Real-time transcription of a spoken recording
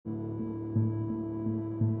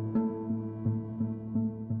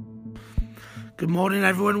Good morning,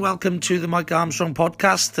 everyone. Welcome to the Mike Armstrong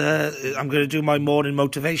podcast. I'm going to do my morning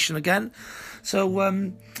motivation again. So,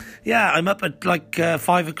 I'm up at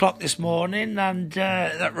 5 o'clock this morning, and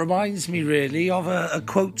that reminds me really of a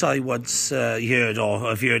quote I once heard, or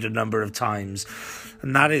I've heard a number of times,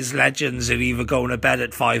 and that is legends are either going to bed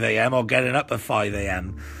at 5 a.m. or getting up at 5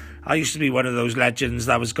 a.m. I used to be one of those legends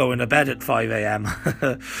that was going to bed at 5 a.m.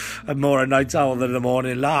 I'm more a night owl than a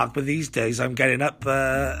morning lark, but these days I'm getting up in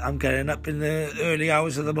the early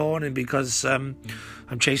hours of the morning because I'm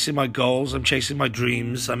chasing my goals, I'm chasing my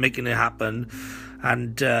dreams, I'm making it happen,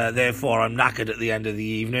 and therefore I'm knackered at the end of the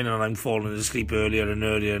evening and I'm falling asleep earlier and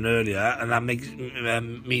earlier and earlier, and that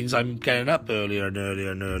means I'm getting up earlier and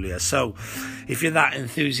earlier and earlier. So if you're that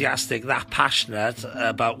enthusiastic, that passionate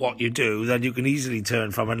about what you do, then you can easily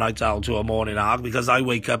turn from a night owl to a morning lark, because I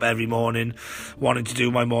wake up every morning wanting to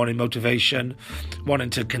do my morning motivation,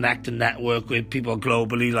 wanting to connect and network with people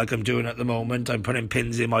globally like I'm doing at the moment. I'm putting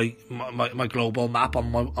pins in my global map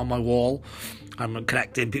on my wall. I'm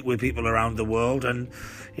connecting with people around the world, and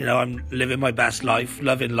I'm living my best life,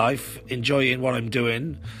 loving life, enjoying what I'm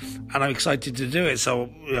doing, and I'm excited to do it. So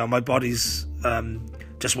my body's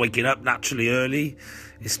just waking up naturally early.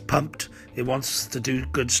 It's pumped. It wants to do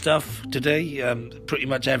good stuff today. Pretty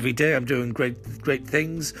much every day I'm doing great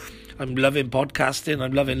things. I'm loving podcasting.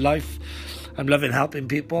 I'm loving life. I'm loving helping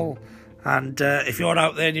people. And if you're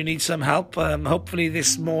out there and you need some help, hopefully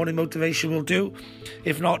this morning motivation will do.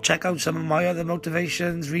 If not, check out some of my other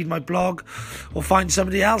motivations, read my blog, or find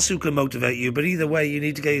somebody else who can motivate you. But either way, you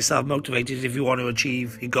need to get yourself motivated if you want to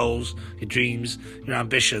achieve your goals, your dreams, your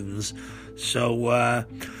ambitions. So,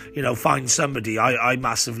 find somebody. I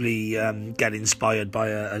massively get inspired by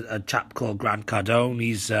a chap called Grant Cardone.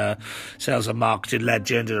 He's a sales and marketing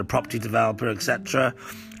legend and a property developer, etc.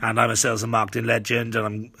 And I'm a sales and marketing legend, and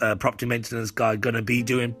I'm a property maintenance guy, going to be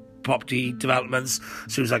doing property developments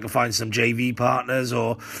as soon as I can find some JV partners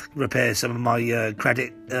or repair some of my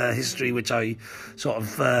credit history, which I sort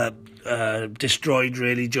of destroyed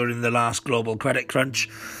really during the last global credit crunch.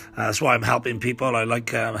 That's why I'm helping people. I like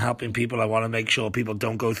helping people. I want to make sure people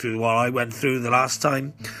don't go through what I went through the last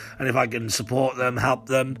time. And if I can support them, help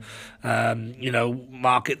them,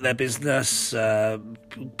 market their business,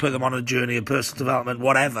 put them on a journey of personal development,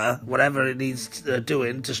 whatever it needs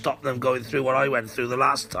doing to stop them going through what I went through the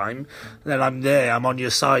last time, then I'm there. I'm on your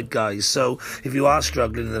side, guys. So if you are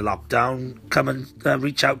struggling in the lockdown, come and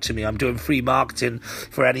reach out to me. I'm doing free marketing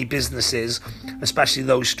for any businesses, especially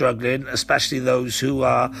those struggling, especially those who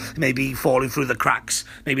are maybe falling through the cracks.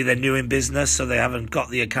 Maybe they're new in business, so they haven't got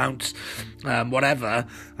the accounts, whatever.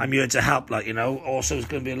 I'm here to help. Also, there's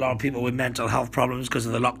going to be a lot of people with mental health problems because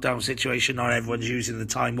of the lockdown situation. Not everyone's using the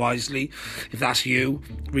time wisely. If that's you,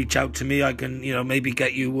 reach out to me. I can, maybe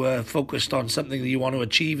get you focused on something that you want to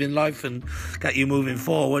achieve in life and get you moving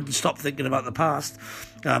forward and stop thinking about the past.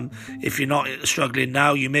 If you're not struggling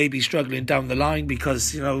now, you may be struggling down the line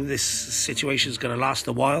because, this situation is going to last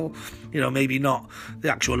a while. Maybe not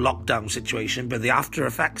the actual lockdown situation, but the after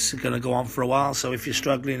effects are going to go on for a while. So if you're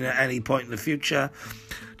struggling at any point in the future,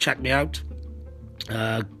 check me out.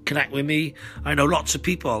 Connect with me. I know lots of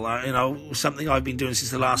people, something I've been doing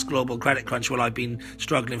since the last global credit crunch while I've been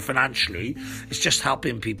struggling financially, it's just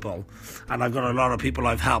helping people, and I've got a lot of people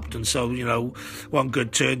I've helped, and so one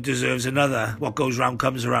good turn deserves another. What goes round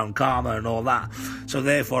comes around, karma and all that. So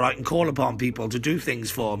therefore I can call upon people to do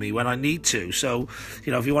things for me when I need to. So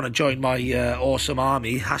if you want to join my awesome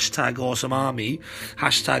army, #awesome army,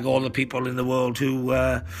 # all the people in the world who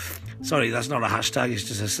sorry, that's not a hashtag, it's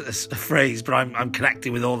just a phrase, but I'm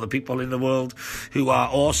connecting with all the people in the world who are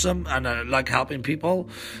awesome and like helping people,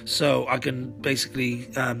 so I can basically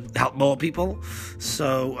help more people.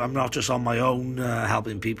 So I'm not just on my own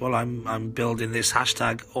helping people, I'm building this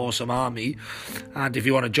 #awesome army. And if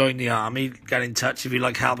you want to join the army, get in touch. If you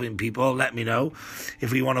like helping people, let me know.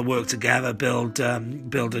 If we want to work together, build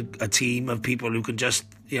a team of people who can just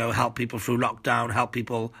help people through lockdown, help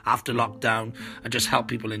people after lockdown, and just help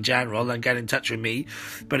people in general, then get in touch with me.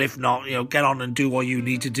 But if not, get on and do what you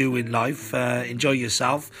need to do in life. Enjoy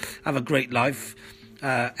yourself, have a great life,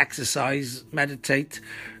 exercise, meditate,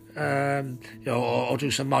 or do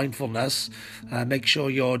some mindfulness. Make sure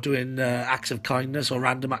you're doing acts of kindness or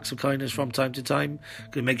random acts of kindness from time to time,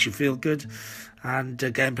 because it makes you feel good. and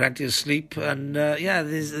getting plenty of sleep. And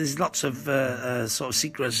there's lots of sort of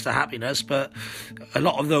secrets to happiness, but a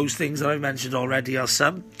lot of those things that I've mentioned already are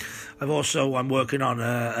some. I'm working on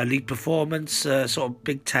a elite performance sort of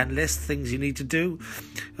Big 10 list, things you need to do.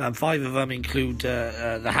 5 of them include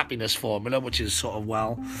the happiness formula, which is sort of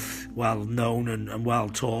well known and well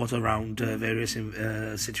taught around various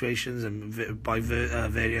situations and by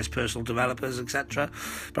various personal developers, etc.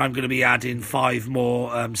 But I'm going to be adding 5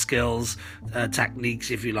 more skills, techniques,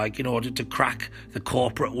 if you like, in order to crack the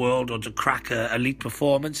corporate world or to crack elite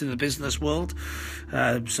performance in the business world.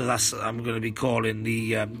 So that's I'm going to be calling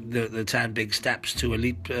the 10 big steps to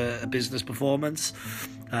elite business performance.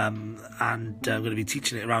 And I'm going to be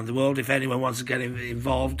teaching it around the world. If anyone wants to get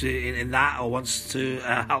involved in that, or wants to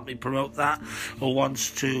help me promote that, or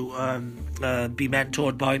wants to be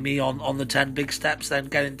mentored by me on the 10 big steps, then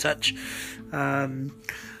get in touch.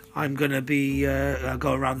 I'm going to be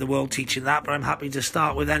go around the world teaching that, but I'm happy to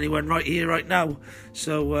start with anyone right here, right now.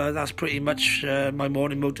 So that's pretty much my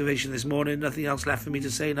morning motivation this morning. Nothing else left for me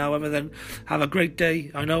to say now other than have a great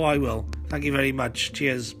day. I know I will. Thank you very much.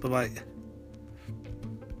 Cheers. Bye-bye.